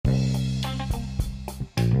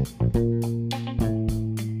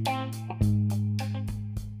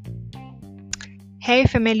Hey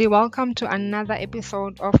family, welcome to another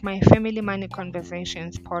episode of my Family Money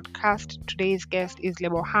Conversations podcast. Today's guest is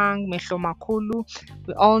Lebogang, Mehlomakhulu.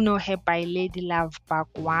 We all know her by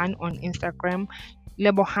Ladylovebug1 on Instagram.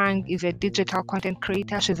 Lebogang is a digital content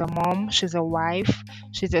creator. She's a mom, she's a wife,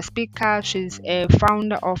 she's a speaker, she's a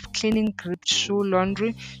founder of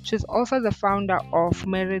Cleangripshoelaundry. She's also the founder of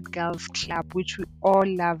Marriedgirlsclub, which we all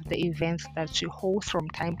love the events that she hosts from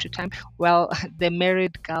time to time. Well, the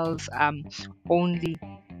married girls only.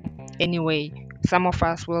 Anyway, some of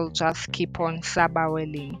us will just keep on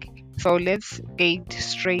sabawelling. So let's get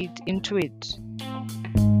straight into it.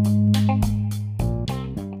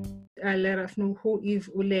 Let us know who is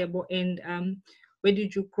Lebo and where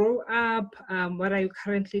did you grow up? What are you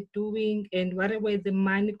currently doing? And what were the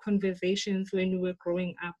money conversations when you were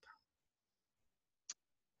growing up?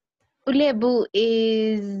 Lebo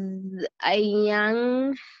is a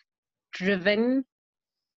young, driven,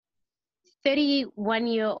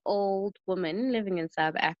 31-year-old woman living in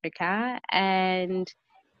South Africa and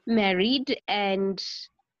married and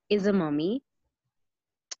is a mommy.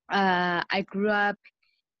 I grew up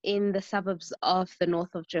in the suburbs of the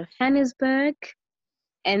north of Johannesburg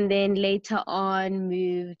and then later on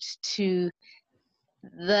moved to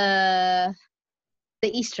the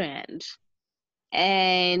East Rand.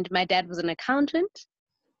 And my dad was an accountant,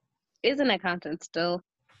 is an accountant still.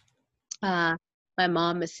 My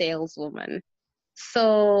mom a saleswoman.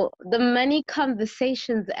 So the money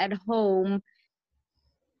conversations at home,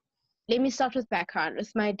 let me start with background.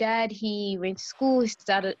 With my dad, he went to school, he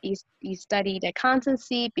studied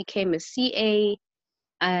accountancy, became a CA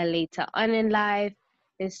later on in life,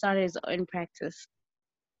 then started his own practice.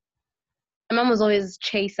 My mom was always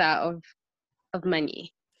chaser of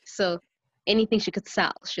money. So anything she could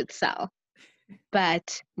sell, she'd sell.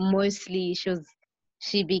 But mostly she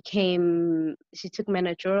took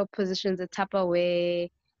managerial positions at Tupperware,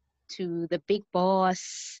 to the big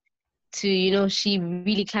boss, to, she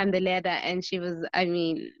really climbed the ladder and she was,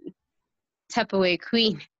 Tupperware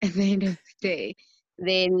queen at the end of the day.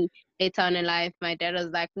 Then later on in life, my dad was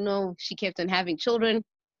like, no, she kept on having children.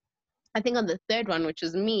 I think on the third one, which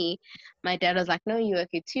was me, my dad was like, no, you work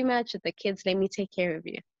too much with the kids, let me take care of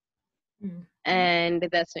you. Mm. And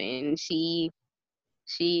that's when she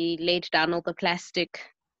laid down all the plastic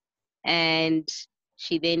and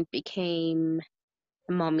she then became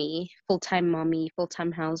a mommy, full-time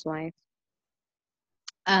housewife.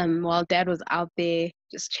 While dad was out there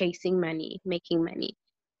just chasing money, making money.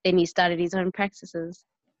 Then he started his own practices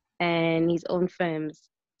and his own firms,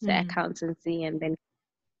 so accountancy, and then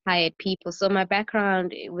hired people. So my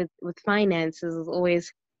background with finances is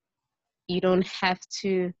always, you don't have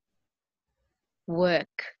to work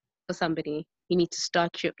for somebody. You need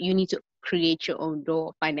to create your own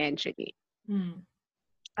door financially.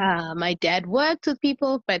 My dad worked with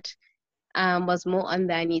people, but was more on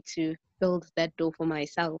that I need to build that door for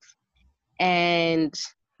myself. And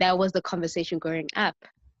that was the conversation growing up.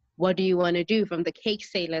 What do you want to do? From the cake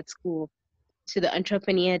sale at school to the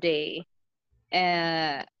entrepreneur day.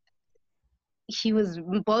 Both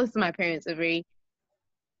my parents are very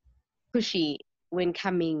pushy when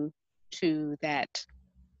coming to that.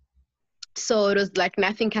 So it was like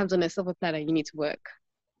nothing comes on a silver platter. You need to work.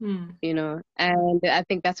 And I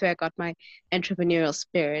think that's where I got my entrepreneurial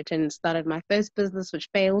spirit and started my first business, which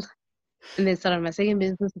failed, and then started my second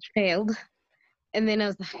business, which failed. And then I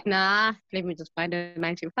was like, nah, let me just find a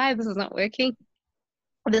 9 to 5. This is not working.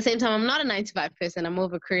 At the same time, I'm not a 9 to 5 person. I'm more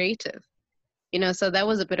of a creative, so that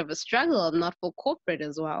was a bit of a struggle. I'm not for corporate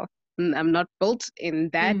as well. I'm not built in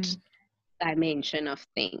that dimension of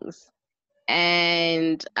things.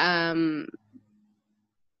 And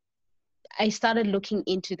I started looking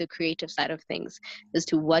into the creative side of things as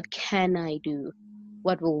to what can I do,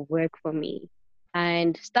 what will work for me,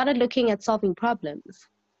 and started looking at solving problems.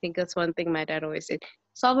 I think that's one thing my dad always said: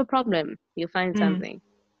 solve a problem, you'll find something.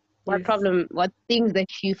 What problem? What things that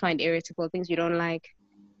you find irritable, things you don't like.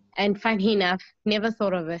 And funny enough, never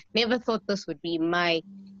thought this would be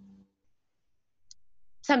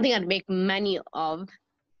something I'd make money of.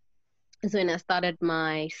 Is when I started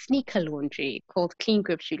my sneaker laundry called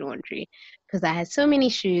Cleangripshoelaundry, because I had so many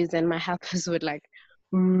shoes and my helpers would like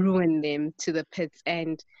ruin them to the pits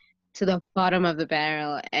and to the bottom of the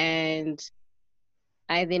barrel. And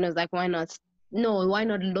I then was like, why not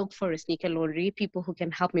look for a sneaker laundry, people who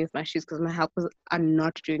can help me with my shoes, because my helpers are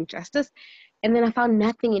not doing justice. And then I found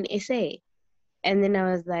nothing in SA. And then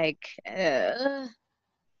I was like,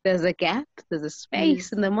 there's a gap, there's a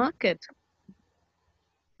space in the market.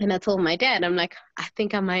 And I told my dad, I'm like, I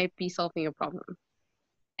think I might be solving a problem.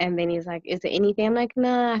 And then he's like, is there anything? I'm like,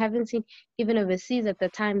 nah, I haven't seen, even overseas at the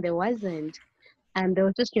time, there wasn't. And there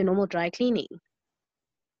was just your normal dry cleaning.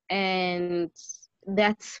 And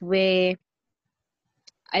that's where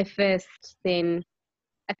I first then,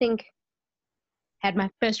 I think, had my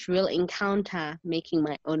first real encounter making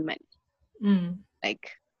my own money. Like,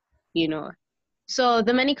 you know. So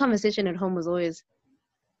the money conversation at home was always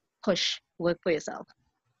push, work for yourself,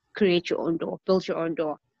 create your own door, build your own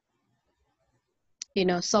door, you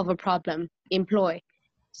know, solve a problem, employ.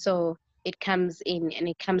 So it comes in and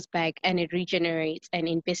it comes back and it regenerates and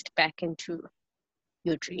invest back into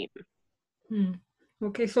your dream.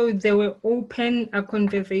 Okay, so there were open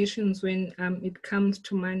conversations when it comes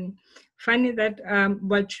to money. Funny that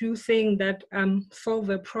what you saying that solve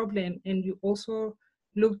a problem, and you also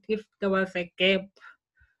looked if there was a gap.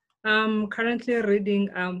 Currently reading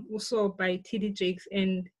also by T.D. Jakes,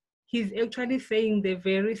 and he's actually saying the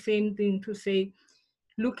very same thing, to say,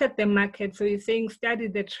 look at the market. So he's saying study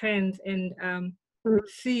the trends and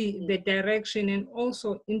see the direction, and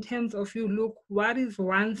also in terms of you look what is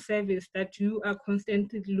one service that you are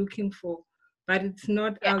constantly looking for, but it's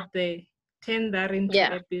not out there, turn that into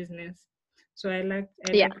a business. So I like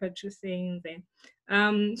what you're saying there.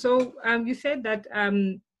 So you said that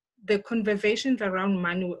the conversations around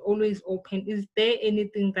money were always open. Is there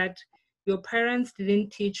anything that your parents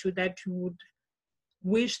didn't teach you that you would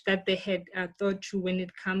wish that they had taught you when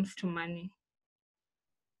it comes to money?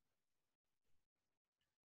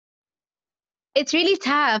 It's really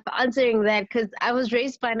tough answering that because I was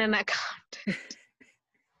raised by an accountant.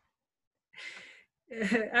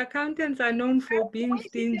 Accountants are known for being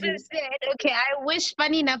stingy. Okay, I wish,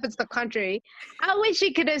 funny enough, it's the contrary. I wish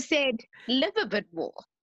he could have said, live a bit more.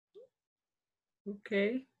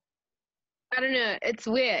 Okay. I don't know, it's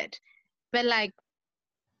weird. But like,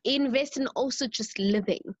 invest in also just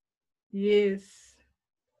living. Yes.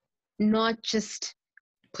 Not just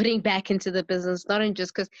putting back into the business, not in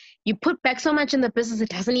just because you put back so much in the business, it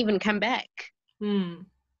doesn't even come back.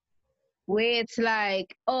 Where it's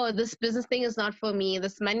like, oh, this business thing is not for me,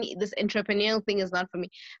 this money, this entrepreneurial thing is not for me.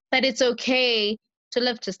 But it's okay to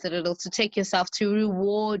live just a little, to take yourself, to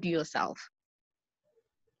reward yourself.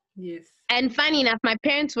 Yes. And funny enough, my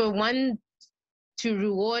parents were one to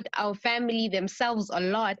reward our family themselves a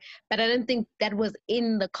lot, but I don't think that was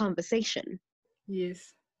in the conversation.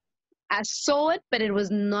 Yes. I saw it, but it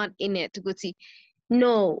was not in it. Guti,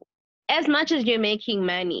 no, as much as you're making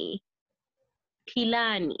money,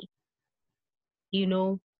 pilani, you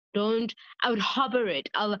know, don't, I would hover it.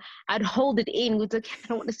 I'd hold it in. With okay, I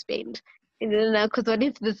don't want to spend. Because what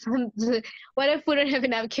if what if we don't have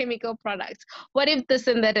enough chemical products? What if this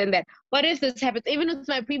and that and that? What if this happens? Even with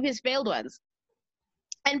my previous failed ones.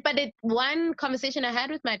 But one conversation I had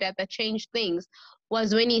with my dad that changed things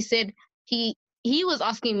was when he said he was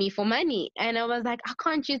asking me for money, and I was like, I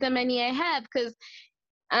can't use the money I have because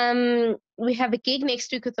we have a gig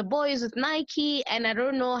next week with the boys with Nike, and I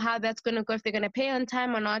don't know how that's gonna go, if they're gonna pay on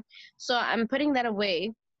time or not. So I'm putting that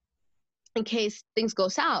away in case things go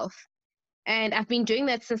south. And I've been doing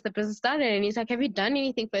that since the business started. And he's like, have you done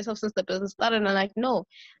anything for yourself since the business started? And I'm like, no,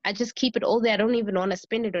 I just keep it all there. I don't even want to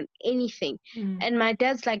spend it on anything. And my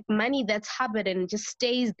dad's like, money that's habit and just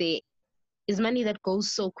stays there is money that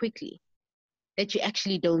goes so quickly that you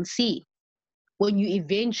actually don't see when you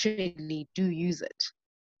eventually do use it.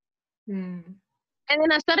 And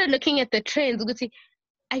then I started looking at the trends.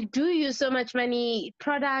 I do use so much money,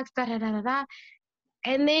 products, da da da da da.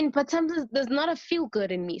 And then, but sometimes there's not a feel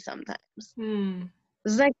good in me sometimes.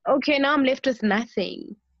 It's like, okay, now I'm left with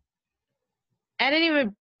nothing. I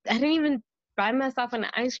didn't even buy myself an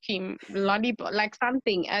ice cream lollipop, like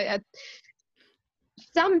something,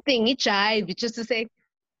 something, just to say,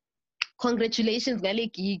 congratulations, Gale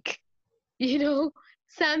Geek, you know,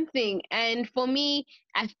 something. And for me,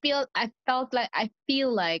 I feel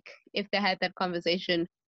like if they had that conversation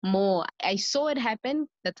more, I saw it happen.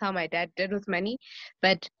 That's how my dad did with money,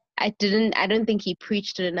 but I don't think he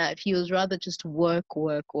preached it enough. He was rather just work,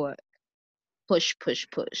 push,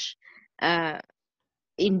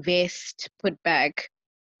 invest, put back.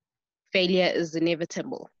 Failure is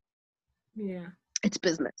inevitable. Yeah, it's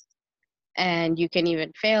business, and you can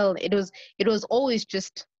even fail. It was always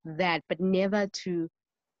just that, but never to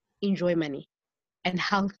enjoy money and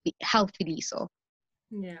healthily so.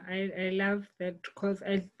 Yeah, I love that, because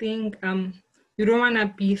I think you don't want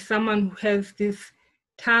to be someone who has this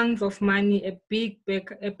tons of money, a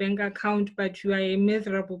bank account, but you are a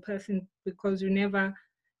miserable person because you never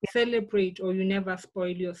celebrate or you never spoil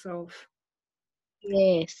yourself.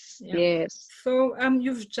 Yes, Yeah. yes, So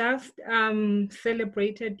you've just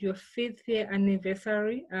celebrated your 5th year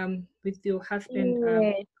anniversary with your husband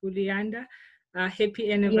yes, Ulianda. Happy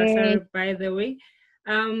yes. anniversary, by the way.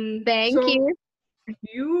 Thank So you.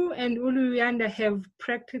 you and Ulianda have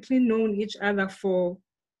practically known each other for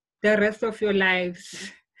the rest of your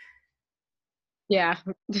lives. Yeah,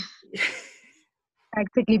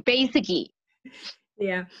 practically, basically.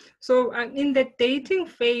 Yeah. So in the dating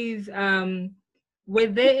phase, were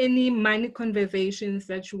there any money conversations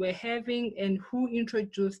that you were having, and who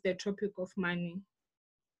introduced the topic of money?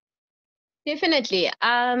 Definitely.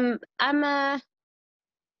 I'm a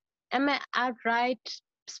outright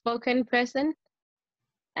spoken person,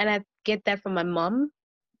 and I get that from my mom.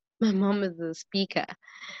 My mom is a speaker.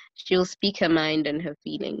 She'll speak her mind and her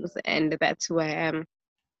feelings, and that's who I am.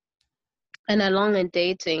 And along in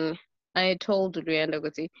dating, I told Rihanna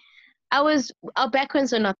Guti, our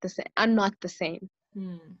backgrounds are not the same.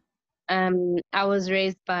 Hmm. I was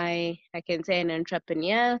raised by, I can say, an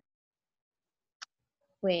entrepreneur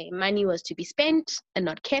where money was to be spent and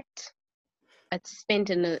not kept, but spent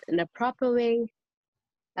in a proper way.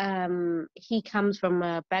 He comes from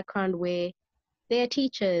a background where they're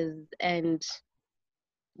teachers and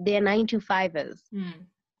they're 9 to 5ers. Hmm.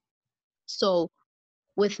 So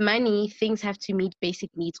with money, things have to meet basic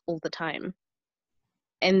needs all the time.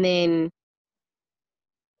 And then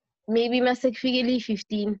maybe masekufike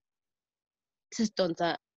 15,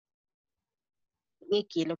 sisidonsa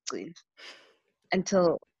ngegilo lokugcina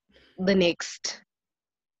until the next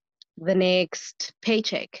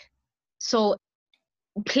paycheck. So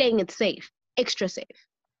playing it safe, extra safe.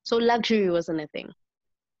 So luxury wasn't a thing.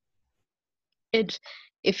 It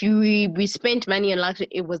if we spent money on luxury,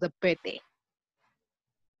 it was a birthday.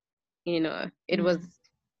 It was Hmm.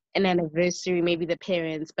 an anniversary, maybe the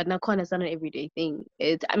parents, but now it's not an everyday thing.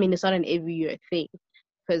 It's not an every year thing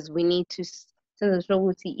because we need to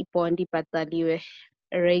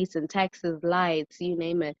raise and taxes, lights, you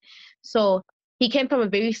name it. So he came from a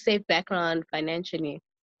very safe background financially,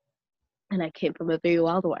 and I came from a very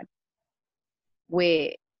wild one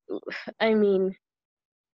where, I mean,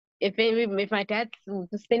 if my dad will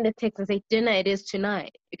just send a text and say dinner, it is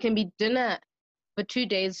tonight. It can be dinner for 2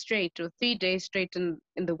 days straight or 3 days straight in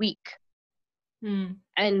the week. Hmm.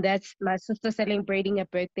 And that's my sister celebrating a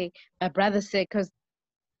birthday. My brother said because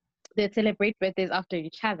they celebrate birthdays after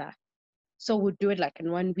each other, so we'll do it like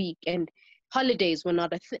in 1 week. And holidays were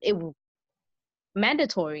not it was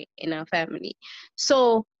mandatory in our family.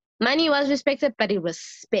 So money was respected, but it was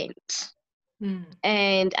spent. Hmm.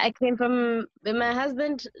 And I came from with my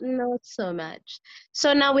husband, not so much.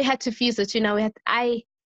 So now we had to fuse the two. I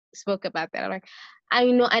spoke about that. I'm like, I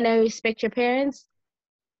know and I respect your parents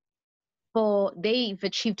for they've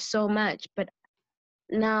achieved so much, but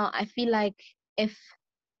now I feel like if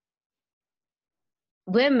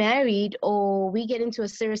we're married or we get into a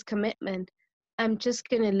serious commitment, I'm just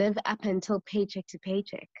gonna live up until paycheck to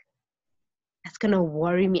paycheck. That's gonna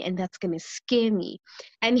worry me and that's gonna scare me.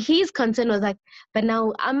 And his concern was like, but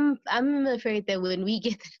now I'm afraid that when we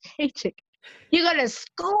get the paycheck, you're gonna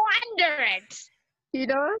squander it, you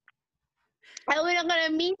know? And we're not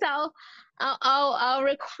gonna meet our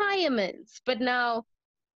requirements. But now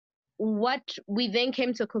what we then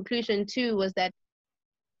came to a conclusion too was that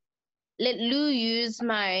let Lou use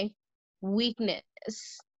my weakness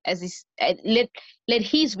as let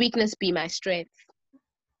his weakness be my strength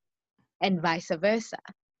and vice versa.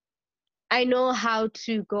 I know how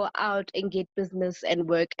to go out and get business and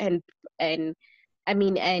work and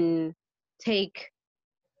and take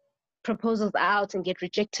proposals out and get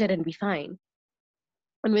rejected and be fine.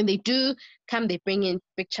 And when they do come, they bring in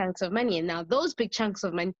big chunks of money. And now those big chunks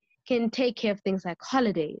of money can take care of things like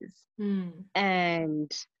holidays Hmm.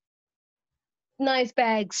 and nice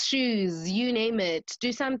bags, shoes, you name it.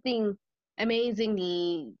 Do something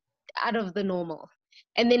amazingly out of the normal.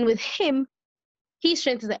 And then with him, his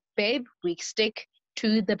strength is that, babe, we stick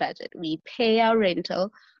to the budget. We pay our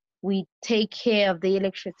rental. We take care of the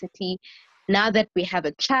electricity. Now that we have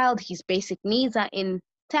a child, his basic needs are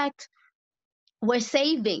intact. We're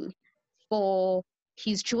saving for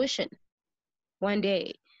his tuition one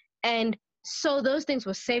day. And so those things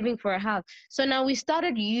were saving for a house. So now we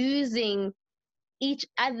started using each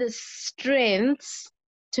other's strengths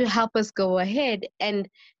to help us go ahead and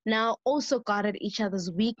now also guarded each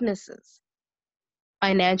other's weaknesses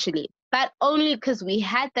financially, but only because we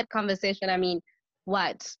had that conversation.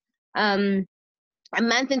 What um a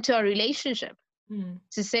month into our relationship Hmm.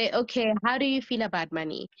 to say, okay, how do you feel about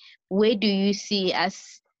money? Where do you see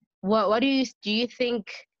us? What do you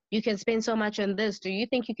think you can spend so much on this? Do you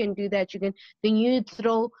think you can do that? Can you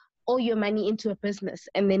throw all your money into a business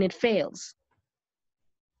and then it fails.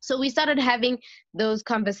 So we started having those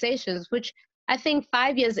conversations, which I think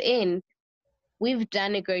 5 years in, we've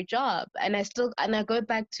done a great job. And I go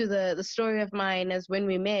back to the story of mine as when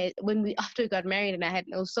we met, after we got married and I had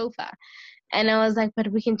no sofa. And I was like, but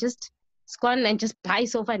we can just squander and just buy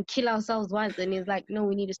sofa and kill ourselves once. And he's like, no,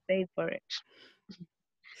 we need to save for it.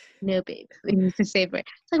 No, babe, we need to save for it.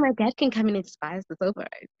 So my dad can come in and just buy us the sofa.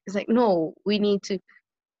 It's like, no, we need to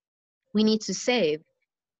save.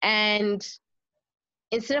 And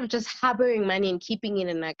instead of just harboring money and keeping it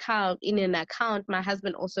in an account, my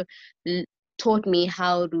husband also taught me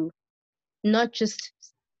how to not just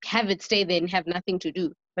have it stay there and have nothing to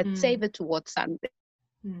do, but save it towards something.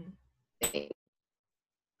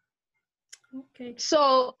 Okay.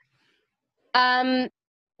 So,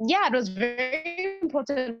 yeah, it was very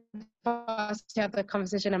important for us to have the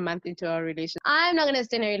conversation a month into our relationship. I'm not going to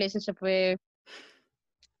stay in a relationship where,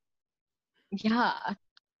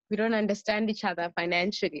 we don't understand each other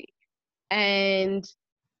financially. And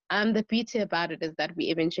the beauty about it is that we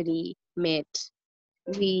eventually met.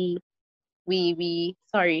 We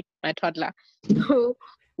sorry, my toddler.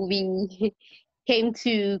 We came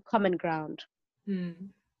to common ground.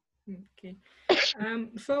 Okay.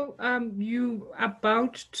 So you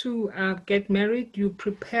about to get married, you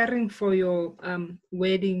preparing for your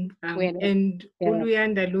wedding, and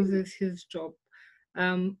Uluyanda loses his job.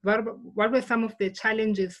 What were some of the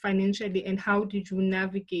challenges financially, and how did you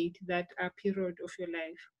navigate that period of your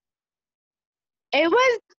life? It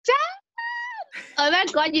was tough. Oh my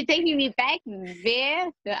God, you're taking me back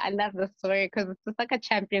there. I love the story because it's like a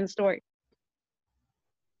champion story.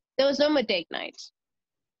 There was no more date night.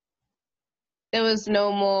 There was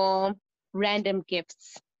no more random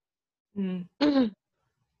gifts.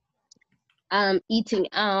 Eating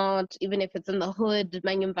out, even if it's in the hood,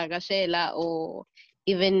 or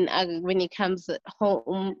even when it comes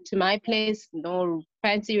home to my place, no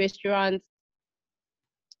fancy restaurants.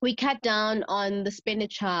 We cut down on the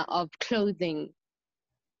expenditure of clothing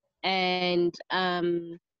and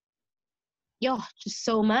just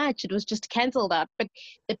so much. It was just cancelled out. But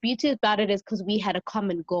the beauty about it is because we had a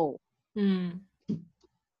common goal. And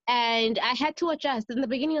I had to adjust. In the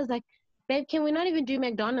beginning, I was like, babe, can we not even do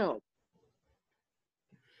McDonald's?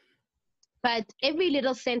 But every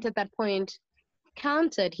little cent at that point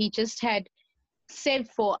counted. He just had saved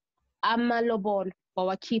for amalobol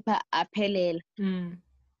or keeper apelel.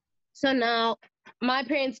 So now my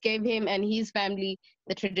parents gave him and his family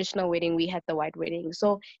the traditional wedding. We had the white wedding.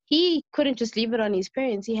 So he couldn't just leave it on his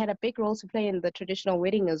parents. He had a big role to play in the traditional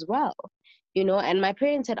wedding as well, and my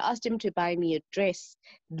parents had asked him to buy me a dress.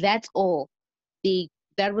 That's all.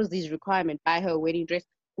 That was his requirement. Buy her a wedding dress.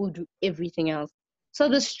 We'll do everything else. So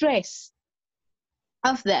the stress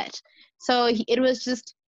of that. So it was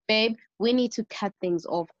just, babe, we need to cut things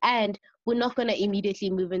off. And we're not going to immediately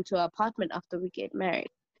move into an apartment after we get married.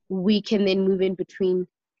 We can then move in between,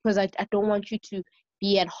 because I don't want you to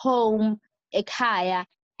be at home, ekaya,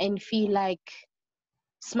 and feel like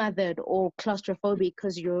smothered or claustrophobic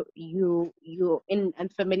because you're in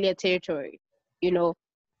unfamiliar territory,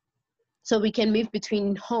 So we can move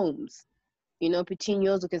between homes, between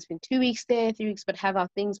yours. We can spend 2 weeks there, 3 weeks, but have our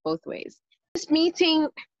things both ways. Just meeting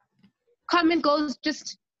common goals,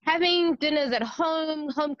 just having dinners at home,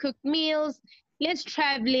 home cooked meals, less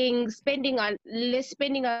traveling, less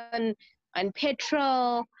spending on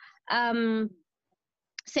petrol,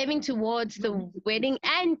 saving towards the wedding,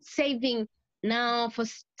 and saving now for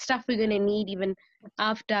stuff we're gonna need even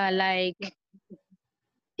after, like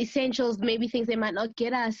essentials, maybe things they might not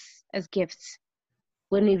get us as gifts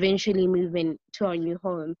when we eventually move into our new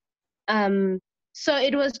home. So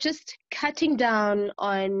it was just cutting down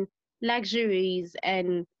on luxuries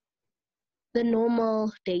and the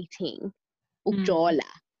normal dating. It's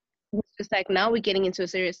just like, now we're getting into a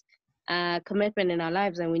serious commitment in our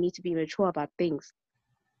lives and we need to be mature about things.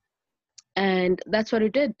 And that's what we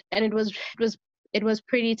did. And it was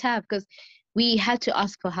pretty tough because we had to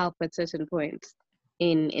ask for help at certain points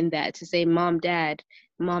in that, to say mom, dad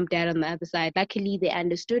on the other side. Luckily they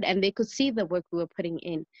understood and they could see the work we were putting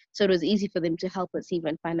in. So it was easy for them to help us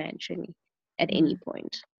even financially at any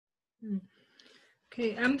point.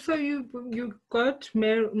 Okay, so you got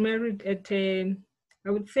married at a, I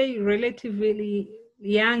would say, relatively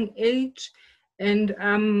young age, and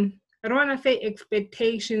I don't want to say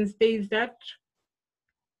expectations. There's that,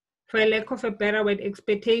 for lack of a better word,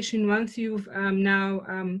 expectation. Once you've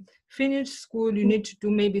now finished school, you need to do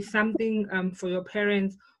maybe something for your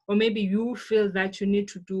parents, or maybe you feel that you need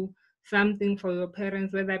to do something for your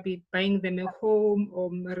parents, whether it be buying them a home or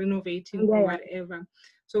renovating or Yeah, whatever.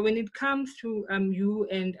 So when it comes to you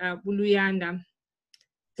and Buluyanda,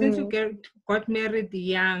 since you yeah. got married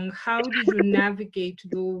young, how did you navigate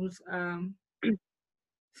those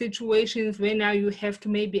situations where now you have to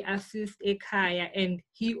maybe assist Ekaya and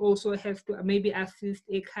he also has to maybe assist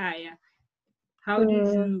Ekaya? How did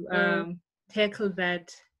you Mm. tackle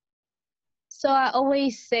that? So I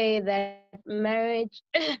always say that marriage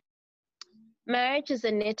is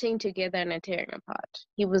a knitting together and a tearing apart.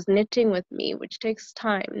 He was knitting with me, which takes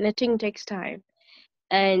time. Knitting takes time.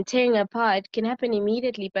 And tearing apart can happen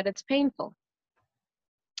immediately, but it's painful.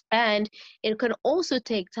 And it can also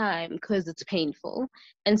take time because it's painful.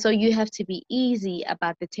 And so you have to be easy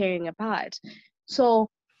about the tearing apart. So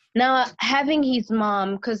now having his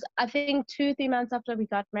mom, because I think 2-3 months after we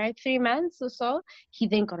got married, 3 months or so, he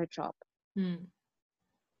then got a job. Mm.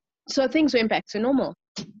 So things went back to normal.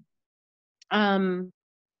 Um,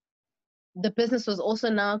 the business was also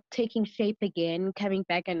now taking shape again, coming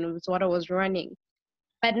back, and it was what I was running.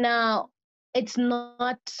 But now it's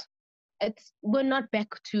not, we're not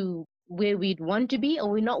back to where we'd want to be, or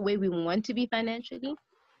we're not where we want to be financially.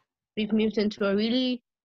 We've moved into a really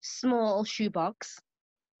small shoebox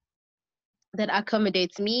that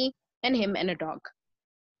accommodates me and him and a dog.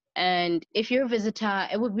 And if you're a visitor,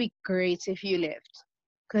 it would be great if you left,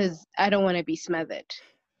 because I don't want to be smothered.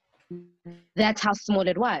 That's how small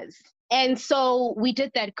it was. And so we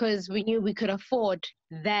did that because we knew we could afford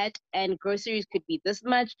that, and groceries could be this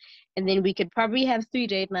much. And then we could probably have 3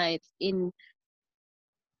 date nights in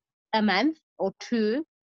a month or two.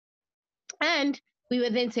 And we were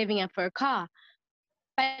then saving up for a car.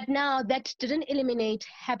 But now that didn't eliminate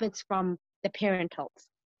habits from the parentals.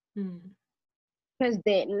 Mm. Because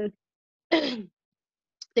then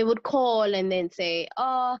they would call and then say,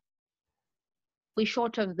 oh, we're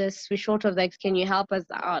short of this, we're short of that. Can you help us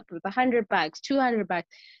out with $100, $200,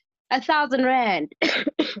 1,000 rand?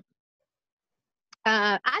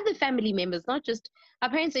 Other family members, not just our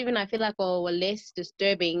parents, even I feel like were less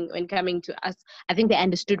disturbing when coming to us. I think they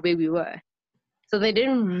understood where we were. So they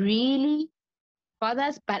didn't really bother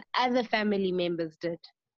us, but other family members did.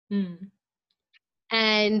 Mm.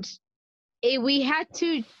 And we had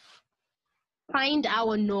to find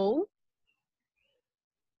our no.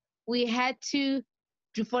 We had to,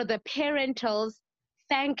 for the parentals,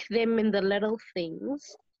 thank them in the little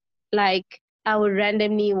things. Like I would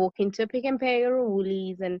randomly walk into a Pick and Pay or a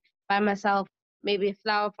Woolies and buy myself maybe a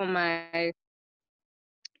flower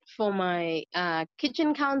for my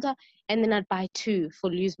kitchen counter, and then I'd buy 2 for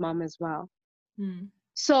Lou's mom as well. Mm.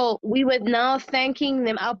 So we were now thanking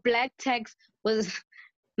them. Our black tax was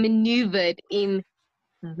maneuvered in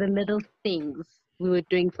the little things we were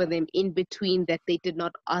doing for them in between that they did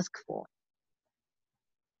not ask for.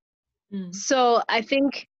 Mm. So I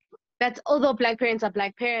think that's, although black parents are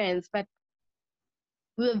black parents, but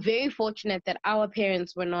we were very fortunate that our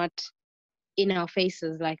parents were not in our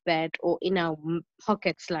faces like that or in our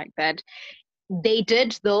pockets like that. They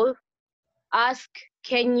did, though, ask,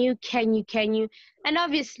 can you? And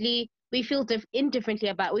obviously we feel differently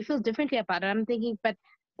about it. I'm thinking, but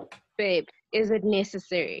babe, is it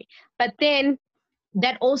necessary? But then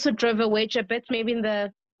that also drove a wedge a bit, maybe in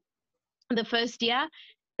the first year,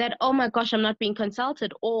 that, oh my gosh, I'm not being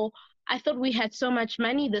consulted, or I thought we had so much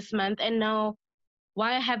money this month and now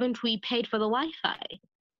why haven't we paid for the Wi-Fi?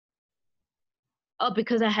 Oh,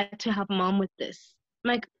 because I had to help mom with this.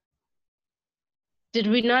 I'm like, did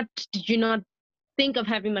you not think of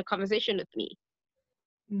having the conversation with me?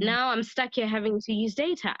 Mm. Now I'm stuck here having to use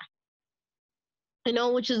data,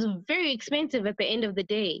 which is very expensive at the end of the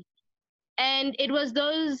day. And it was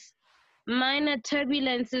those minor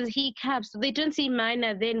turbulences, hiccups. They didn't seem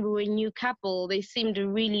minor then. We were a new couple. They seemed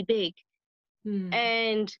really big.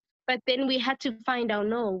 Mm. But then we had to find our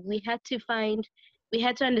no. We had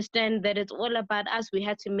to understand that it's all about us. We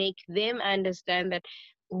had to make them understand that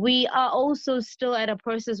we are also still at a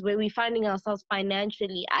process where we're finding ourselves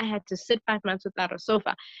financially. I had to sit 5 months without a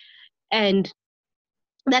sofa. And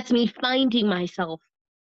that's me finding myself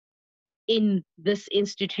in this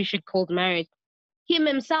institution called marriage. Him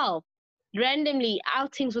himself, randomly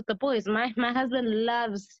outings with the boys. My husband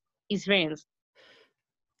loves his friends.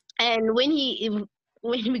 And when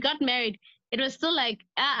we got married, it was still like,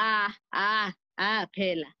 Pela.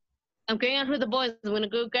 I'm going out with the boys. I'm going to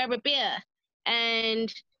go grab a beer.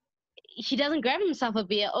 And he doesn't grab himself a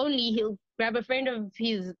beer. Only he'll grab a friend of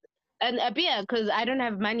his a beer because I don't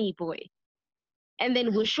have money, boy. And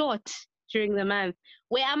then we're short during the month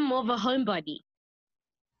where I'm more of a homebody.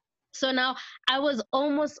 So now I was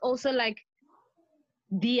almost also like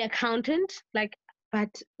the accountant. Like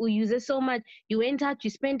but we use it so much. You went out, you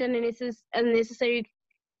spent unnecessary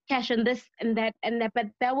cash on this and that and that. But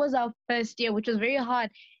that was our first year, which was very hard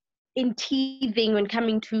in teething when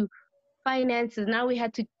coming to finances. Now we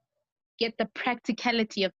had to get the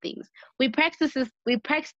practicality of things. We practiced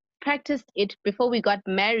it before we got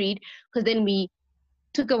married, because then we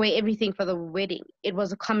took away everything for the wedding. It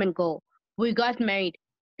was a common goal. We got married.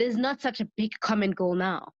 There's not such a big common goal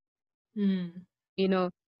now. You know,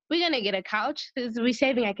 we're gonna get a couch because we're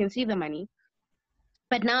saving. I can see the money.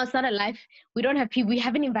 But now it's not a life. We don't have people. We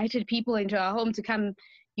haven't invited people into our home to come.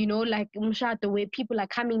 Like Mshat, the way people are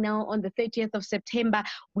coming now on the 30th of September.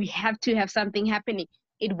 We have to have something happening.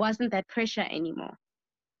 It wasn't that pressure anymore.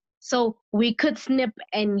 So we could snip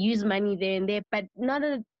and use money there and there, but not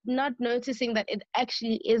noticing that it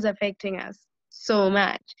actually is affecting us so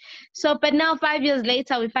much. So, but now 5 years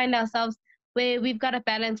later, we find ourselves where we've got a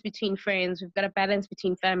balance between friends, we've got a balance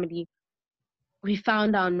between family. We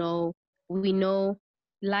found our no. We know,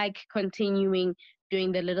 like continuing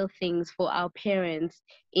doing the little things for our parents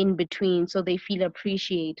in between so they feel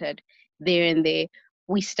appreciated there and there.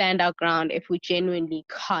 We stand our ground if we genuinely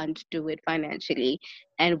can't do it financially,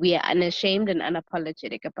 and we are unashamed and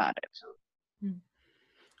unapologetic about it.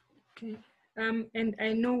 Okay. And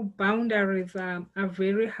I know boundaries are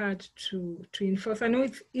very hard to enforce. I know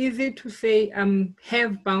it's easy to say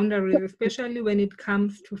have boundaries, especially when it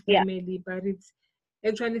comes to Yeah. family, but it's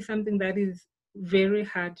actually something that is very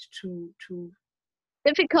hard to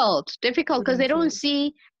Difficult because they don't place.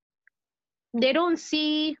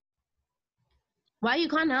 see why you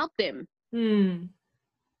can't help them.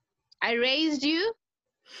 I raised you,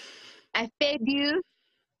 I fed you,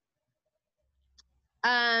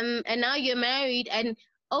 and now you're married, and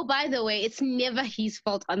oh, by the way, it's never his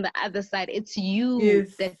fault on the other side. It's you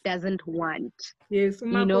Yes. that doesn't want. Yes, So,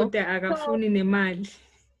 akafuni nemali.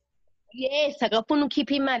 yes, akafuna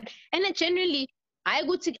ukhipha imali. And generally,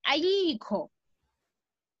 ayikho.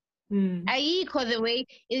 Ayikho the way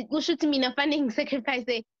kusho ukuthi mina fanele sacrifice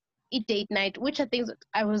date night, which are things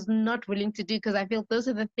I was not willing to do, because I feel those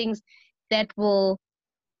are the things that would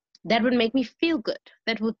make me feel good,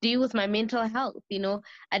 that would deal with my mental health.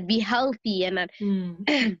 I'd be healthy, and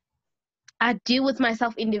I'd deal with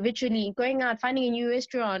myself individually, going out, finding a new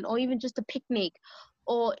restaurant, or even just a picnic,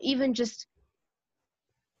 or even just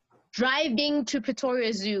driving to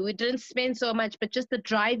Pretoria Zoo. We didn't spend so much, but just the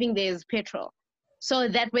driving there is petrol. So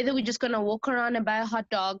that whether we're just going to walk around and buy a hot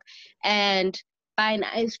dog and buy an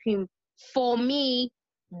ice cream, for me,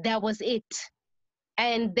 that was it.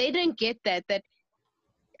 And they didn't get that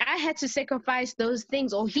I had to sacrifice those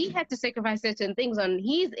things, or he had to sacrifice certain things on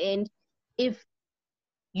his end if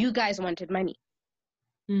you guys wanted money.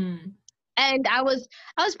 And I was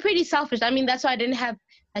pretty selfish. I mean, that's why I didn't have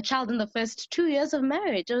a child in the first 2 years of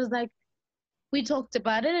marriage. It was like, we talked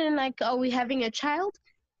about it, and like, are we having a child?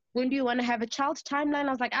 When do you want to have a child? Timeline. I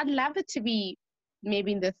was like, I'd love it to be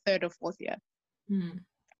maybe in the 3rd or 4th year.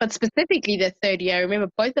 But specifically the 3rd year. I remember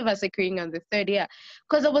both of us agreeing on the 3rd year,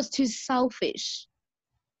 because I was too selfish.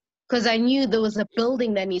 Because I knew there was a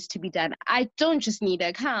building that needs to be done. I don't just need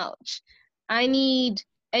a couch. I need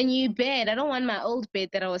a new bed. I don't want my old bed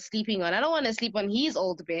that I was sleeping on. I don't want to sleep on his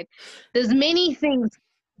old bed. There's many things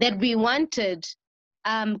that we wanted.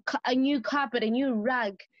 A new carpet, a new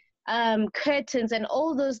rug, curtains, and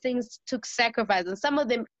all those things took sacrifice. And some of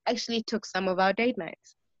them actually took some of our date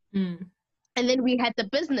nights. And then we had the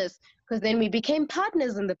business, because then we became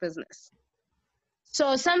partners in the business.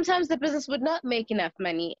 So sometimes the business would not make enough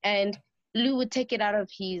money, and Lou would take it out of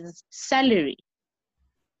his salary.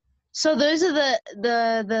 So those are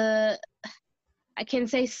the I can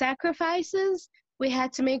say sacrifices we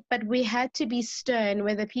had to make, but we had to be stern,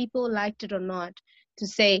 whether people liked it or not, to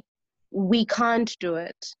say we can't do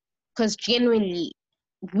it, because genuinely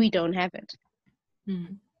we don't have it.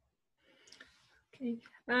 Okay.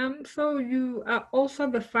 So you are also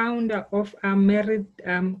the founder of a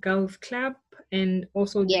Marriedgirlsclub, and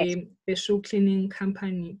also Yes. the shoe cleaning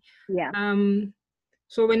company. Yeah.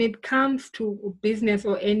 So when it comes to business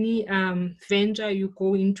or any venture you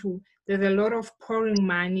go into, there's a lot of pouring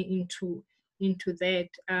money into that.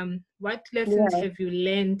 What lessons have you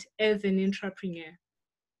learned as an entrepreneur?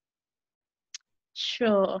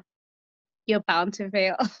 Sure. You're bound to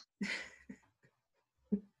fail.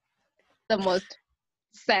 The most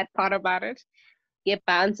sad part about it. You're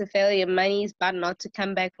bound to fail. Your money is bound not to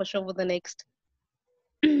come back for sure for the next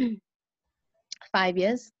 5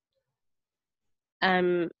 years.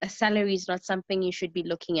 A salary is not something you should be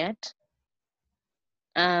looking at.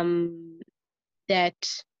 That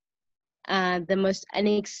the most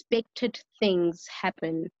unexpected things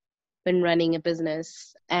happen when running a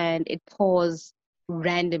business, and it pours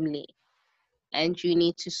randomly, and you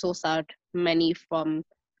need to source out money from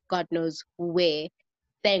God knows where.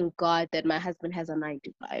 Thank God that my husband has a 9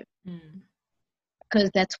 to 5, because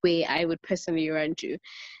that's where I would personally run to,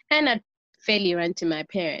 and I'd fairly run to my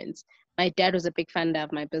parents. My dad was a big funder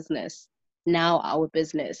of my business, now our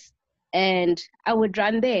business, and I would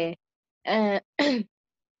run there. Uh,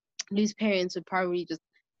 These parents would probably just,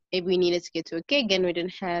 maybe we needed to get to a gig and we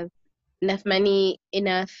didn't have enough money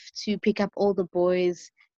enough to pick up all the boys,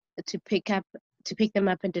 to pick them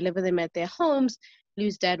up and deliver them at their homes.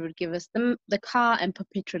 Lou's dad would give us the car and put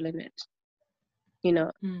petrol in it, you know.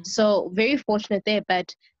 So very fortunate there.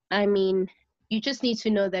 But I mean, you just need to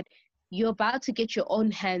know that you're about to get your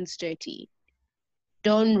own hands dirty.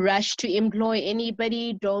 Don't rush to employ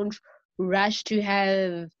anybody. Don't rush to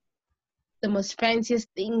have the most fanciest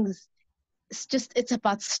things. It's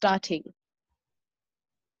about starting.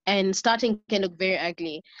 And starting can look very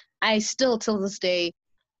ugly. I still, till this day,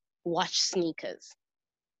 watch sneakers.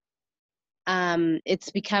 It's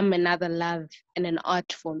become another love and an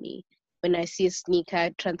art for me when I see a sneaker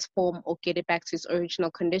transform or get it back to its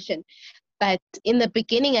original condition. But in the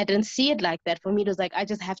beginning, I didn't see it like that. For me, it was like, I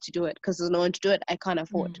just have to do it because there's no one to do it. I can't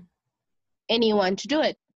afford anyone to do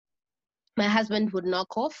it. My husband would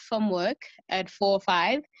knock off from work at 4 or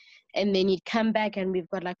 5, and then he'd come back and we've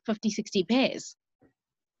got like 50, 60 pairs.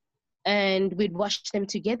 And we'd wash them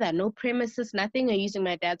together. No premises, nothing. Or using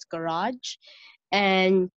my dad's garage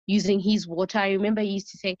and using his water. I remember he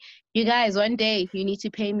used to say, you guys, one day you need to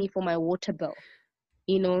pay me for my water bill,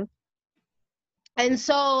 you know. And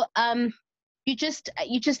so you just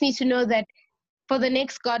need to know that for the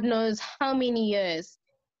next God knows how many years,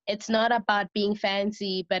 it's not about being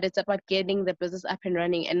fancy, but it's about getting the business up and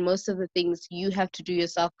running. And most of the things you have to do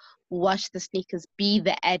yourself. Wash the sneakers, be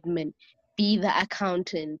the admin, be the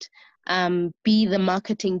accountant, be the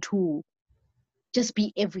marketing tool, just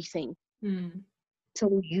be everything.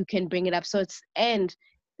 So you can bring it up. So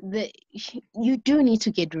you do need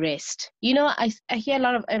to get rest. You know, I hear a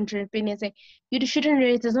lot of entrepreneurs say, you shouldn't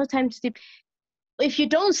rest, there's no time to sleep. If you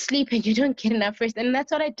don't sleep and you don't get enough rest, and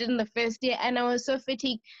that's what I did in the first year, and I was so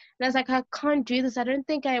fatigued, and I was like, I can't do this. I don't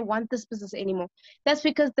think I want this business anymore. That's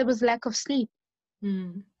because there was lack of sleep.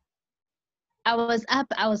 I was up,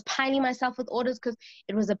 I was piling myself with orders because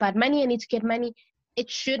it was about money. I need to get money.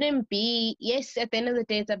 It shouldn't be, yes, at the end of the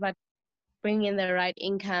day, it's about bringing in the right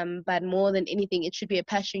income, but more than anything, it should be a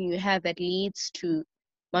passion you have that leads to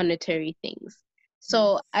monetary things.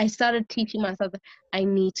 So I started teaching myself that I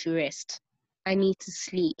need to rest. I need to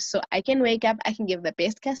sleep. So I can wake up, I can give the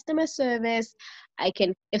best customer service.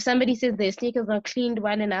 If somebody says their sneakers not cleaned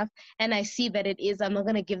well enough, and I see that it is, I'm not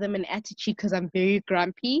going to give them an attitude because I'm very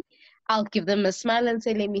grumpy. I'll give them a smile and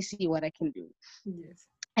say, let me see what I can do. Yes.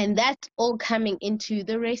 And that's all coming into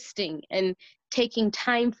the resting and taking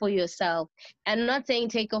time for yourself. And I'm not saying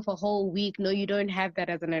take off a whole week. No, you don't have that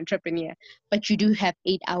as an entrepreneur, but you do have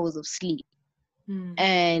 8 hours of sleep.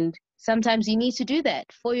 And sometimes you need to do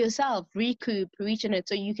that for yourself, recoup, regenerate,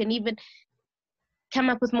 so you can even come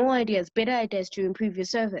up with more ideas, better ideas to improve your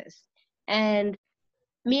service. And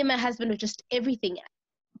me and my husband were just everything.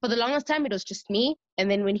 For the longest time, it was just me.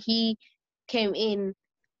 And then when he came in,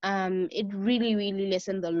 it really, really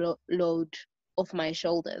lessened the load off my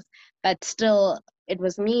shoulders. But still, it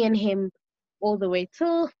was me and him all the way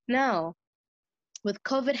till now. With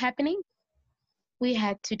COVID happening, we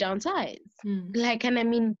had to downsize. And I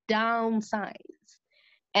mean downsize.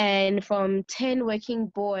 And from 10 working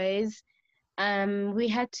boys, we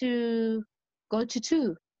had to go to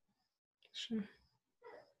 2. Sure.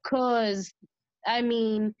 Because, I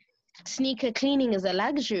mean, sneaker cleaning is a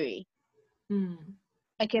luxury.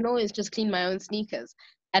 I can always just clean my own sneakers.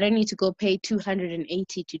 I don't need to go pay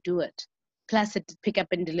 280 to do it. Plus a pick up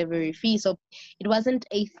and delivery fee. So it wasn't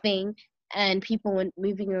a thing, and people weren't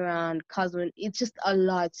moving around. It's just a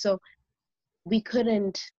lot. So we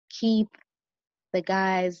couldn't keep the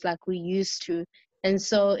guys like we used to. And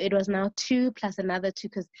so it was now 2 plus another 2,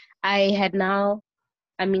 because I had now,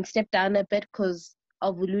 stepped down a bit because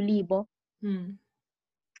of Lebo.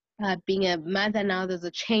 Being a mother now, there's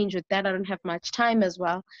a change with that. I don't have much time as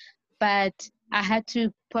well. But I had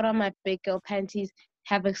to put on my big girl panties,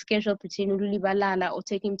 have a schedule between Ululibalala or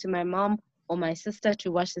take him to my mom or my sister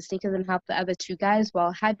to wash the sneakers and help the other 2 guys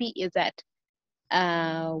while hubby is at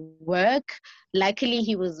work. Luckily,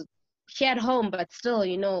 he was here at home, but still,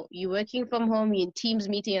 you're working from home, you're in Teams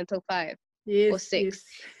meeting until 5 or 6.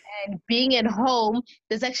 And being at home,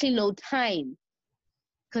 there's actually no time.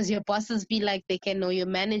 because your bosses be like they can, or your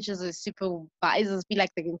managers or supervisors be like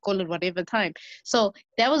they can call it whatever time. So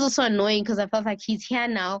that was also annoying because I felt like he's here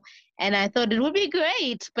now and I thought it would be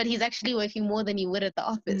great, but he's actually working more than he would at the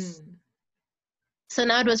office. So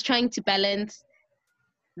now it was trying to balance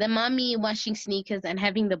the mommy washing sneakers and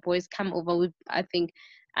having the boys come over. I think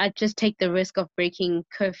I'd just take the risk of breaking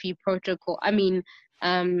curfew protocol.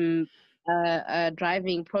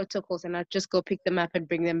 Driving protocols, and I'd just go pick them up and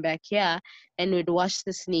bring them back here, and we'd wash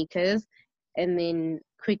the sneakers and then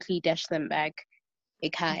quickly dash them back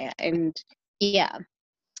Ikaya. And yeah,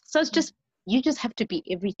 so it's just, you just have to be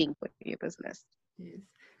everything for your business. Yes.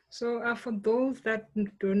 So for those that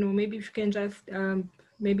don't know, maybe if you can just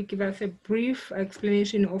maybe give us a brief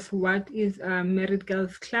explanation of what is Married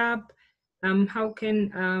Girls Club. How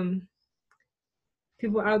can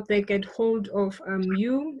people out there get hold of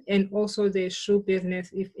you and also the show business?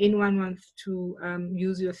 If anyone wants to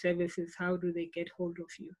use your services, how do they get hold of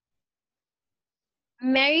you?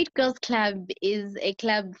 Married Girls Club is a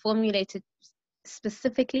club formulated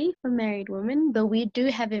specifically for married women, though we do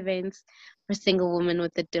have events for single women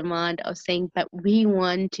with the demand of saying that we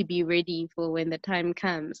want to be ready for when the time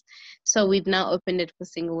comes. So we've now opened it for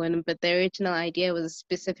single women, but the original idea was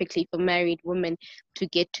specifically for married women to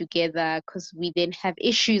get together, because we then have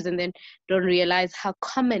issues and then don't realize how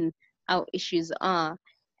common our issues are.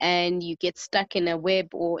 And you get stuck in a web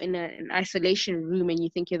or in an isolation room, and you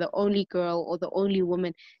think you're the only girl or the only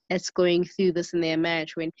woman that's going through this in their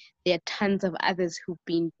marriage, when there are tons of others who've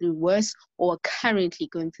been through worse or are currently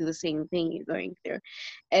going through the same thing you're going through.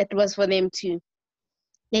 It was for them to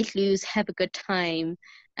let loose, have a good time,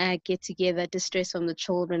 get together, distress from the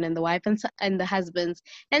children and the wife and the husbands,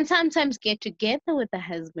 and sometimes get together with the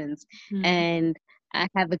husbands and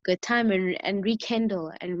have a good time and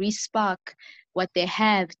rekindle and respark what they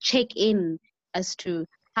have, check in as to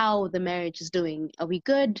how the marriage is doing. Are we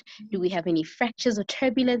good? Do we have any fractures or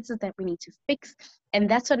turbulences that we need to fix? And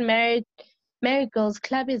that's what Married Girls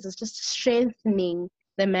Club is. It's just strengthening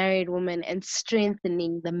the married woman and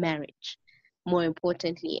strengthening the marriage, more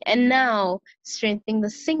importantly. And now strengthening the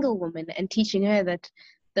single woman and teaching her that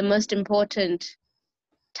the most important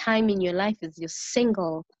time in your life is your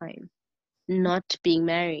single time, not being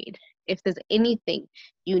married. If there's anything,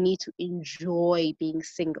 you need to enjoy being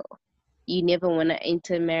single. You never want to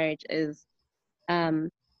enter marriage as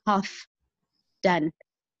half done.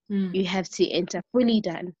 You have to enter fully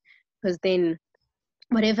done, because then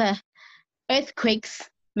whatever earthquakes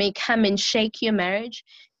may come and shake your marriage,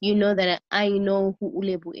 you know that I know who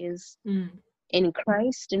Lebo is in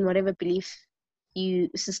Christ, in whatever belief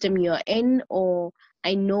system you're in, or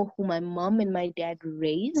I know who my mom and my dad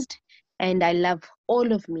raised, and I love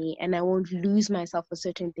all of me, and I won't lose myself for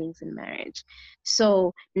certain things in marriage.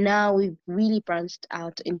 So now we've really branched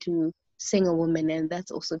out into single women, and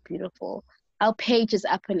that's also beautiful. Our page is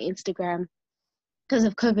up on Instagram. Because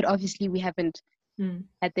of COVID, obviously we haven't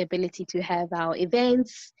had the ability to have our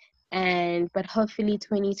events, but hopefully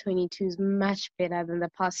 2022 is much better than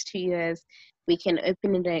the past 2 years. We can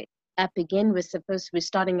open it up again. We're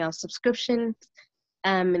starting our subscriptions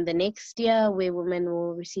in the next year, where women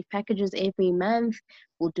will receive packages every month.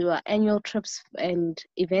 We'll do our annual trips and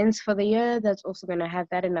events for the year. That's also going to have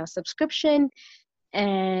that in our subscription.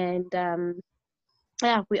 And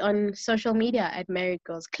we're on social media at Married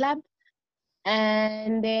Girls Club.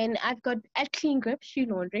 And then I've got at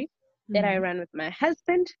Cleangripshoelaundry that I run with my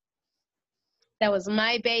husband. That was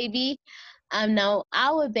my baby. Now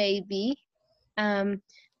our baby.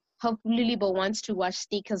 Hopefully Lebo wants to wash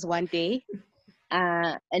sneakers one day,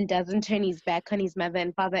 and doesn't turn his back on his mother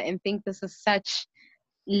and father and think this is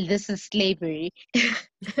slavery.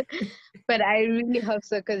 But I really hope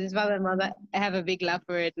so, because his father and mother have a big love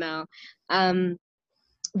for it now.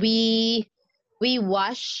 We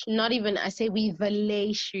wash, not even, I say we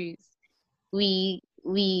valet shoes. We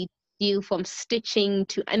deal from stitching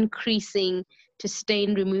to uncreasing to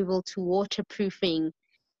stain removal to waterproofing.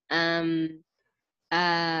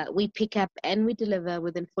 We pick up and we deliver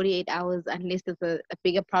within 48 hours, unless there's a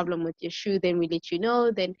bigger problem with your shoe, then we let you know,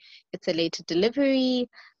 then it's a later delivery.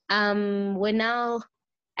 We're now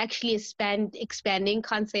actually expanding,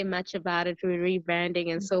 can't say much about it, we're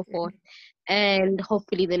rebranding and so forth. And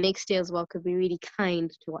hopefully the next year as well could be really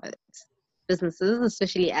kind towards businesses,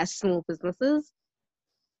 especially as small businesses,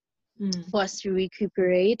 for us to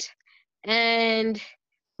recuperate. And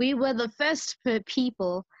we were the first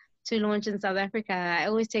people to launch in South Africa. I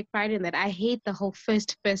always take pride in that. I hate the whole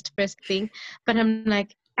first thing, but I'm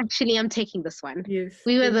like, actually, I'm taking this one. Yes,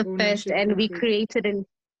 we were the first, and we created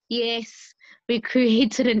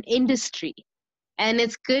an industry. And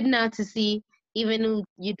it's good now to see Even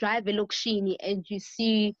you drive a Lokshini and you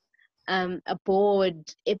see a board,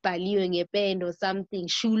 a pen or something,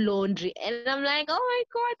 shoe laundry. And I'm like, oh my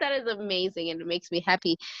God, that is amazing. And it makes me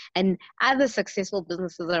happy. And other successful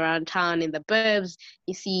businesses around town in the burbs,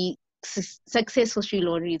 you see successful shoe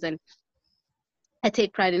laundries. And I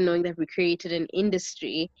take pride in knowing that we created an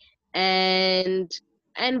industry, and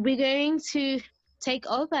we're going to take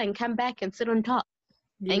over and come back and sit on top.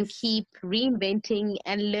 Yes. And keep reinventing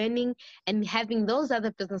and learning and having those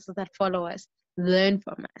other businesses that follow us learn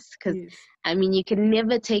from us. Because, Yes. I mean, you can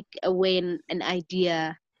never take away an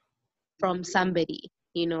idea from somebody,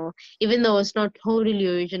 you know, even though it's not totally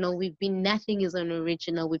original. Nothing is an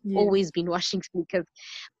original. We've Yes. always been washing sneakers.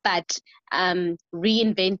 But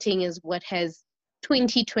reinventing is what has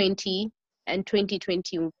 2020 and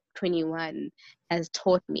 2021 has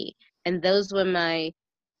taught me. And that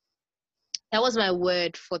was my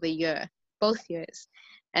word for the year, both years.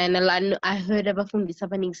 And I heard Abafundi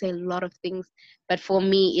Sabaning say a lot of things, but for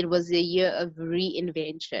me, it was a year of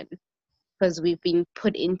reinvention because we've been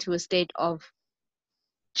put into a state of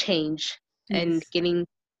change and getting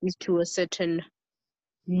used to a certain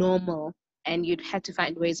normal, and you'd had to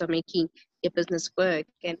find ways of making your business work.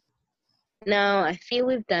 And now I feel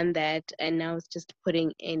we've done that, and now it's just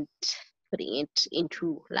putting it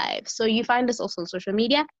into life. So you find us also on social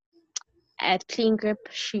media at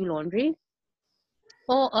Cleangripshoelaundry,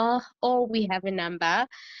 or we have a number,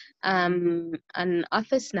 an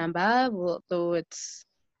office number, though it's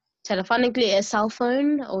telephonically a cell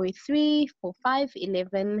phone, 083 45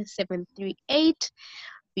 11 738.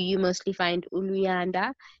 You mostly find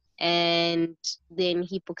Uluyanda, and then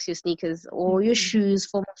he books your sneakers or your shoes,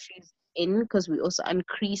 formal shoes in, because we also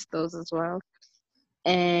increase those as well.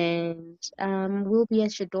 And we'll be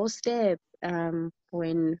at your doorstep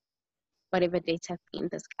when whatever dates have been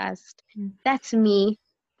discussed. That's me,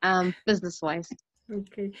 business-wise.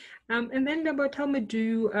 Okay. And then Lebo, tell me, do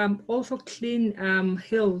you also clean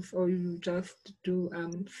heels, or you just do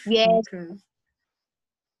Yes, sneakers?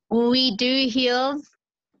 we do heels.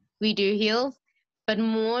 But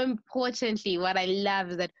more importantly, what I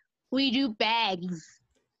love is that we do bags.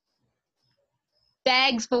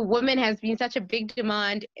 Bags for women has been such a big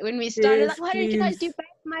demand. When we started, Yes, like, why don't you guys please. do bags?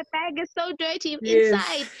 My bag is so dirty Yes.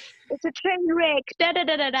 inside. It's a train wreck. Da da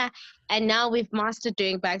da da da. And now we've mastered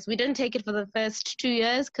doing bags. We didn't take it for the first 2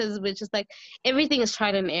 years because we're just like, everything is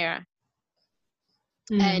trial and error.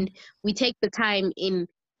 And we take the time in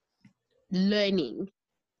learning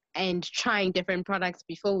and trying different products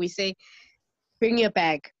before we say, bring your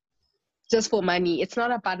bag just for money. It's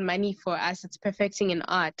not about money for us. It's perfecting an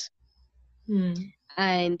art.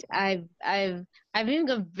 And I've even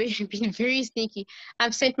been very sneaky.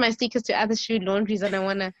 I've sent my stickers to other shoe laundries, and I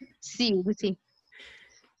want to see.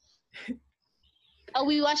 Are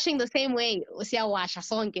we washing the same way?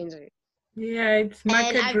 Yeah, it's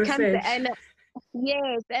market research.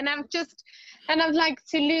 Yes, and I'm like,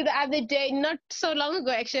 Tulu, the other day, not so long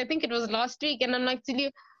ago actually, I think it was last week, and I'm like, Tulu,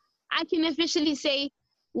 I can officially say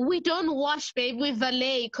we don't wash, babe, we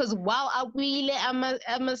valet, because wow,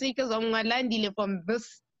 amasneakers on Landile from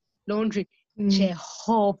this laundry.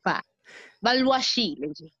 Jehovah. That's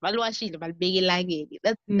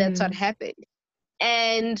what happened.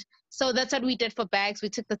 And so that's what we did for bags. We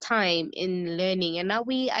took the time in learning, and now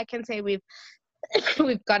I can say we've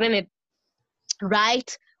we've gotten it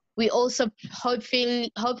right. We also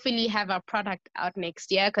hopefully have our product out next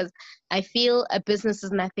year, because I feel a business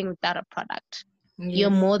is nothing without a product.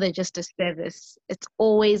 You're more than just a service. It's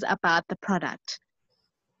always about the product,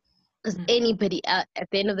 because anybody at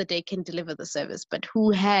the end of the day can deliver the service, but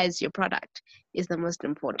who has your product is the most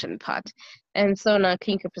important part. And so now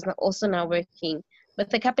Cleangrip is also now working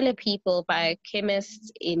with a couple of people,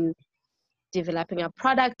 biochemists, in developing our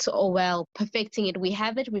product, or well, perfecting it. We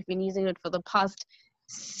have it. We've been using it for the past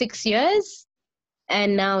 6 years,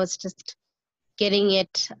 and now it's just getting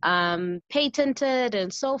it patented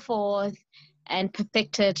and so forth, and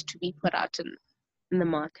perfected to be put out in the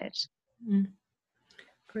market.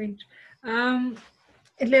 Great.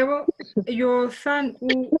 Lebo, your son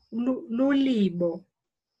Lebo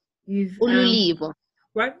is Ululibo.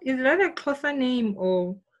 what is that, a Xhosa name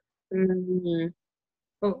or?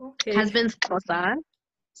 Oh, okay. Husband's Xhosa.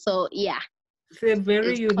 So yeah. It's a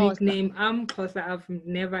very unique name. I'm Xhosa. I've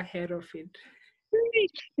never heard of it.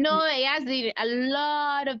 No, yes, a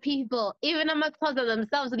lot of people, even among Xhosa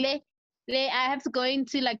themselves, I have to go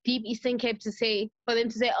into like deep Eastern Cape for them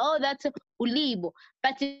to say, oh, that's Ulibo.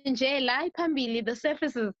 But in Jela, Pambili, the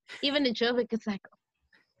surfaces, even in Joburg, it's like,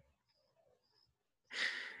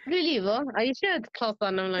 Ulibo, are you sure it's close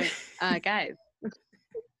on? I'm like, guys.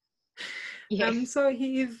 Yes. So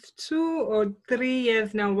he is 2 or 3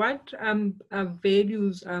 years now. What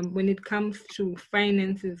values when it comes to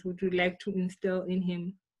finances would you like to instill in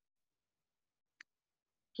him?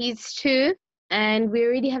 He's 2, and we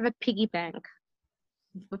already have a piggy bank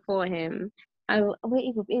before him. We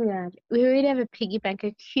already have a piggy bank,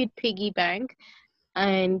 a cute piggy bank,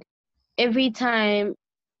 and every time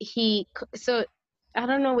so I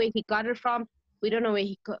don't know where he got it from. We don't know where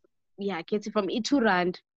gets it from.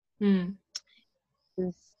 Rand. Mm.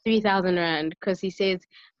 3,000 rand, because he says,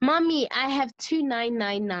 "Mommy, I have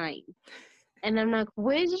 2,999," and I'm like,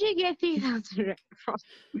 "Where did you get 3,000 rand from?"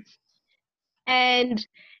 And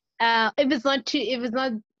if it's not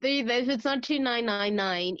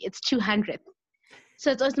 2,999, it's 200.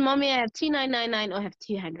 So it's "Mommy, I have 2,999 or I have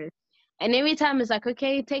 200." And every time it's like,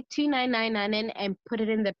 "Okay, take 2,999 and put it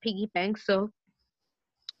in the piggy bank so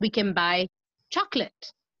we can buy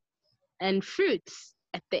chocolate and fruits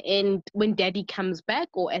at the end when daddy comes back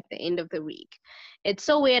or at the end of the week." It's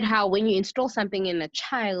so weird how when you install something in a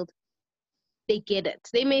child, they get it.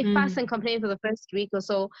 They may fuss and complain for the first week or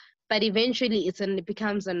so, but eventually it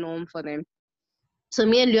becomes a norm for them. So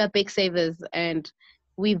me and Lou are big savers, and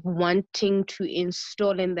we're wanting to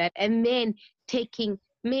install in that, and then taking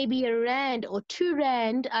maybe a rand or 2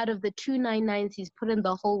 rand out of the 299s he's put in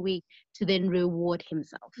the whole week to then reward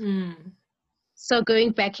himself. So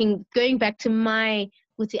going back to my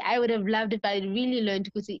Kuti, I would have loved if I really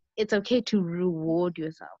learned Kuti, it's okay to reward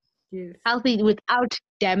yourself. Yes. Healthy without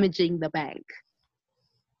damaging the bank.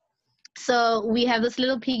 So we have this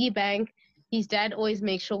little piggy bank. His dad always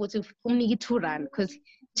makes sure to umnigi 2 rand, because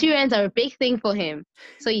 2 rands are a big thing for him.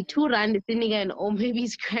 So he 2 rand is sitting in, or maybe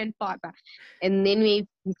his grandfather, and then he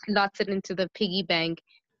slots it into the piggy bank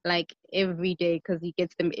like every day, because he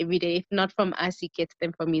gets them every day. If not from us, he gets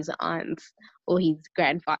them from his aunts or his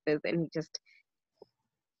grandfathers, and he just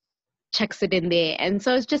chucks it in there. And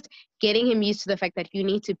so it's just getting him used to the fact that you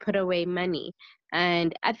need to put away money.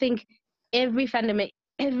 And I think the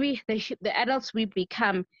adults we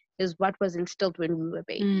become is what was instilled when we were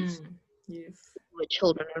babies. Yes. We were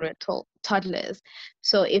children, we were toddlers.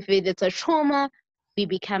 So if it's a trauma, we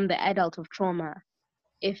become the adult of trauma.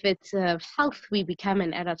 If it's health, we become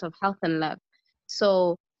an adult of health and love.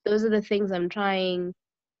 So those are the things I'm trying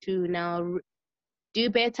to now do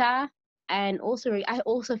better. And also, I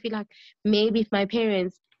also feel like maybe if my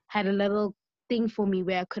parents had a little thing for me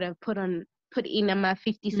where I could have put in my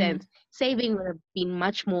 50 cents, saving would have been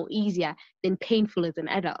much more easier than painful as an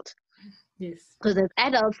adult. Yes. Because as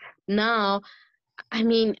adults now, I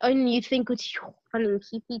mean, only you think it's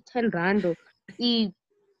 10 rand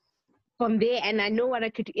from there, and I know what I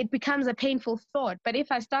could do. It becomes a painful thought. But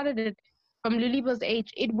if I started it from Lulibo's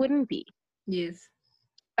age, it wouldn't be. Yes.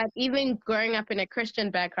 But even growing up in a Christian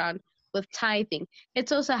background with tithing,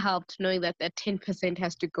 it's also helped knowing that 10%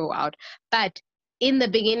 has to go out. But in the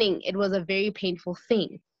beginning, it was a very painful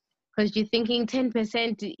thing, because you're thinking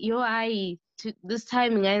 10%, your eye to this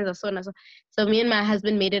time, so and so. So me and my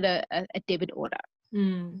husband made it a debit order.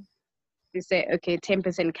 We say, okay,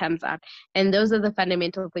 10% comes out, and those are the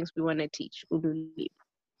fundamental things we want to teach. Okay.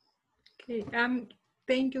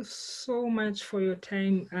 Thank you so much for your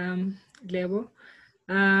time, Lebo.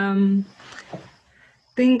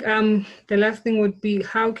 Think the last thing would be,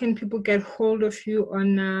 how can people get hold of you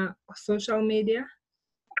on social media?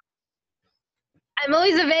 I'm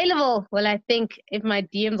always available. Well, I think if my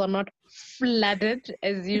DMs are not flooded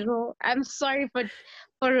as usual, I'm sorry for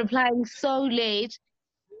replying so late.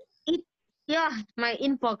 My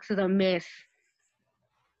inbox is a mess.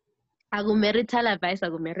 I go marital advice.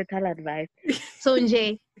 So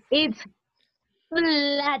Nje, it's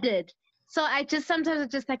flooded. So sometimes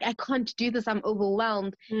it's just like, I can't do this. I'm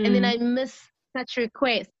overwhelmed. And then I miss such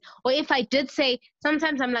requests. Or if I did say,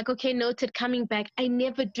 sometimes I'm like, okay, noted, coming back. I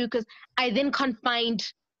never do, because I then can't find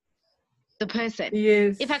the person.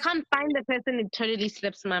 Yes. If I can't find the person, it totally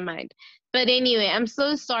slips my mind. But anyway, I'm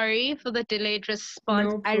so sorry for the delayed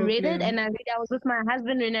response. No I read it, problem. and I was with my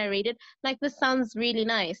husband when I read it. Like, this sounds really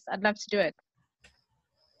nice. I'd love to do it.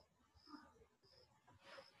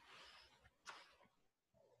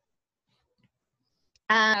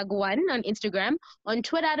 One on Instagram. On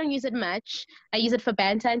Twitter, I don't use it much. I use it for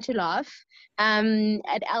banter and to laugh. At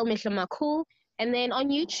Mehlomakhulu, and then on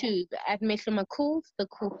YouTube at Mehlomakhulu, the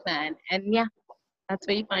Cool Clan. And yeah, that's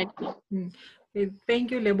where you find me.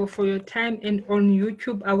 Thank you, Lebo, for your time. And on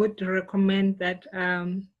YouTube, I would recommend that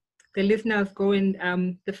the listeners go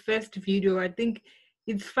and the first video. I think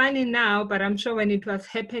it's funny now, but I'm sure when it was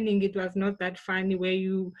happening, it was not that funny, where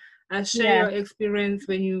you share your experience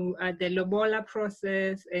when you the lobola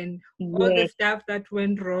process and all the stuff that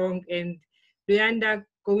went wrong. And Luyanda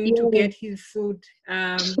going to Yes. get his suit.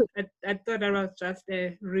 I thought that was just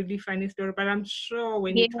a really funny story, but I'm sure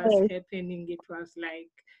when it was Yes. happening, it was like,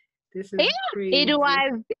 this Yeah, is crazy.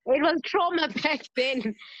 it was trauma back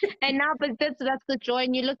then. And now, but that's the joy.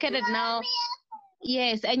 And you look at it now.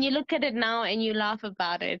 Yes, and you look at it now and you laugh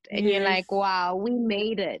about it and you're Yes, like, wow, we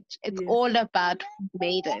made it. It's yes, all about we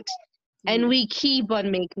made it. And yes, we keep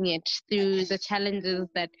on making it through the challenges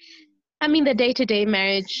that, I mean, the day-to-day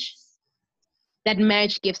marriage that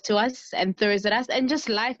marriage gives to us and throws at us, and just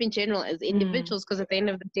life in general as individuals, because at the end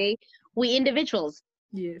of the day, we individuals.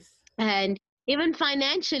 yes, And even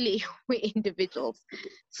financially, we're individuals.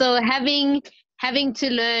 So having to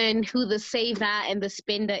learn who the saver and the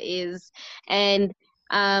spender is. And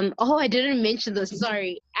oh, I didn't mention this,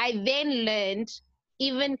 sorry. I then learned,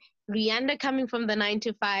 even Rianda coming from the 9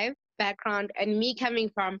 to 5 background and me coming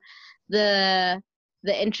from the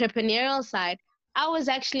entrepreneurial side, I was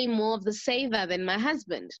actually more of the saver than my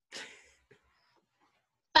husband.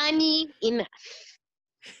 Funny enough.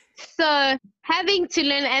 So having to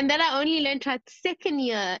learn, and then I only learned like second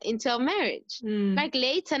year into our marriage. Like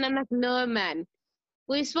later, and I'm like, no, man.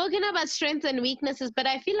 We've spoken about strengths and weaknesses, but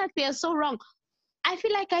I feel like they are so wrong. I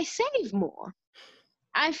feel like I save more.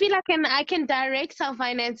 I feel like I can direct our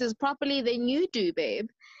finances properly than you do, babe.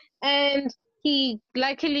 And he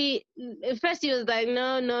luckily, at first he was like,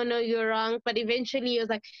 no, no, no, you're wrong. But eventually he was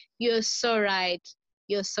like, you're so right.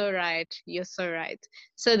 You're so right. You're so right.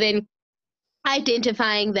 So then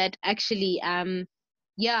identifying that actually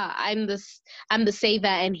yeah, I'm the saver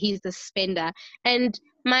and he's the spender. And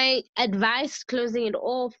my advice closing it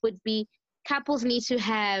off would be, families need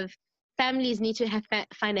to have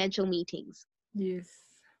financial meetings. yes,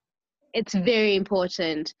 It's very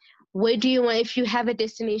important. Where do you want, if you have a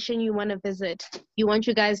destination you want to visit, you want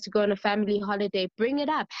you guys to go on a family holiday, bring it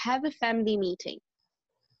up, have a family meeting.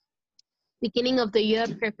 Beginning of the year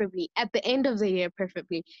preferably, at the end of the year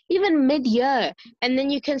preferably, even mid-year, and then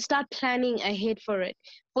you can start planning ahead for it.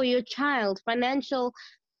 For your child, financial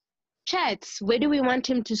chats, where do we want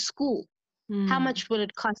him to school? How much will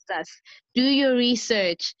it cost us? Do your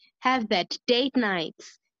research, have that date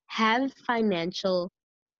nights, have financial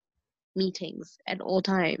meetings at all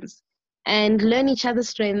times, and learn each other's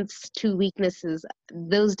strengths to weaknesses.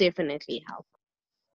 Those definitely help.